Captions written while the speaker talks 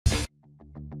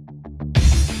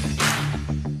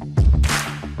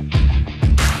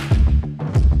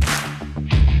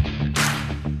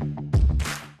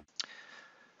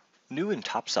New in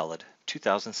TopSolid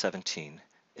 2017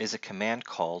 is a command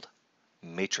called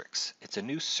matrix. It's a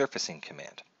new surfacing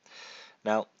command.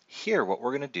 Now here what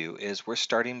we're going to do is we're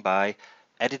starting by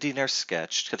editing our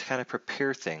sketch to kind of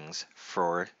prepare things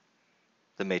for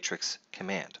the matrix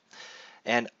command.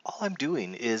 And all I'm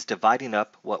doing is dividing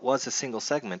up what was a single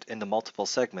segment into multiple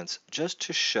segments just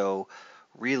to show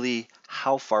really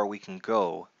how far we can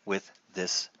go with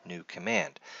this new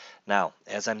command. Now,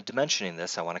 as I'm dimensioning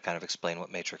this, I want to kind of explain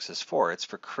what matrix is for. It's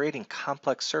for creating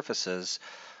complex surfaces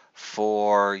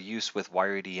for use with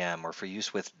wire EDM or for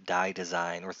use with die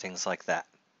design or things like that.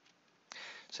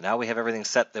 So now we have everything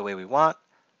set the way we want.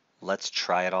 Let's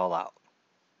try it all out.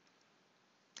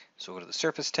 So go to the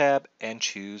Surface tab and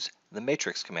choose the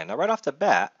Matrix command. Now right off the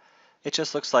bat, it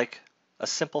just looks like a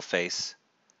simple face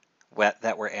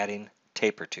that we're adding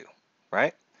taper to,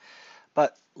 right?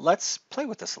 But let's play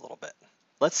with this a little bit.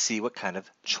 Let's see what kind of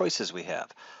choices we have.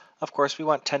 Of course, we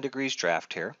want 10 degrees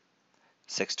draft here,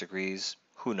 6 degrees,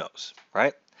 who knows,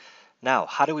 right? Now,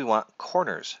 how do we want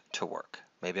corners to work?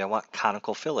 Maybe I want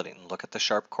conical filleting. Look at the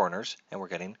sharp corners, and we're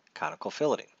getting conical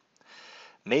filleting.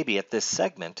 Maybe at this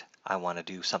segment, I want to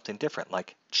do something different,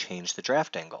 like change the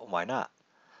draft angle. Why not?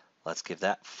 Let's give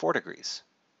that 4 degrees.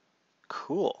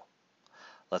 Cool.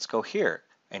 Let's go here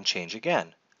and change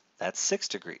again. That's 6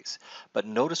 degrees. But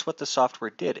notice what the software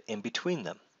did in between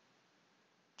them.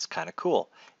 It's kind of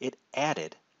cool. It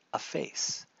added a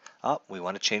face. Oh, we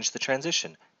want to change the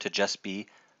transition to just be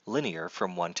linear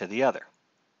from one to the other.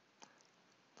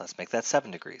 Let's make that 7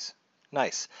 degrees.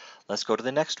 Nice. Let's go to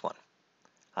the next one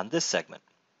on this segment.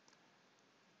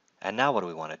 And now what do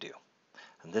we want to do?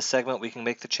 On this segment, we can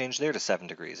make the change there to 7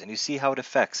 degrees. And you see how it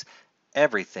affects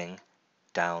everything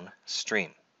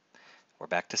downstream. We're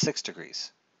back to 6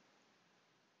 degrees.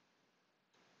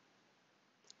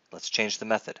 Let's change the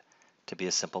method to be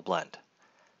a simple blend.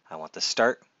 I want the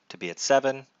start to be at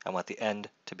 7. I want the end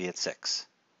to be at 6.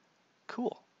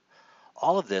 Cool.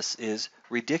 All of this is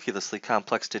ridiculously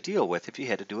complex to deal with if you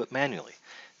had to do it manually.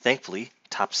 Thankfully,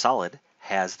 TopSolid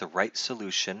has the right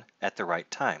solution at the right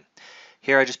time.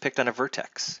 Here I just picked on a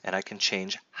vertex, and I can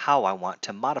change how I want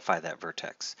to modify that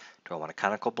vertex. Do I want a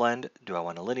conical blend? Do I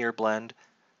want a linear blend?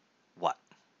 What?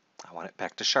 I want it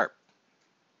back to sharp.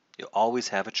 You always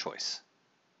have a choice.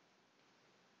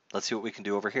 Let's see what we can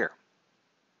do over here.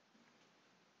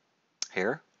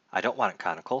 Here, I don't want it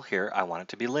conical. Here, I want it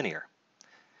to be linear.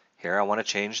 Here, I want to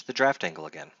change the draft angle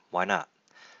again. Why not?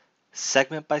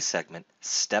 Segment by segment,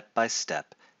 step by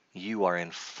step, you are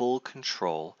in full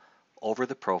control over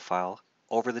the profile,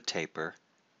 over the taper,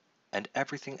 and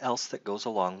everything else that goes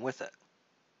along with it.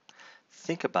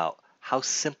 Think about how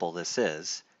simple this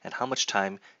is and how much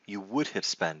time you would have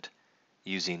spent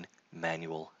using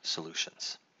manual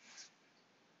solutions.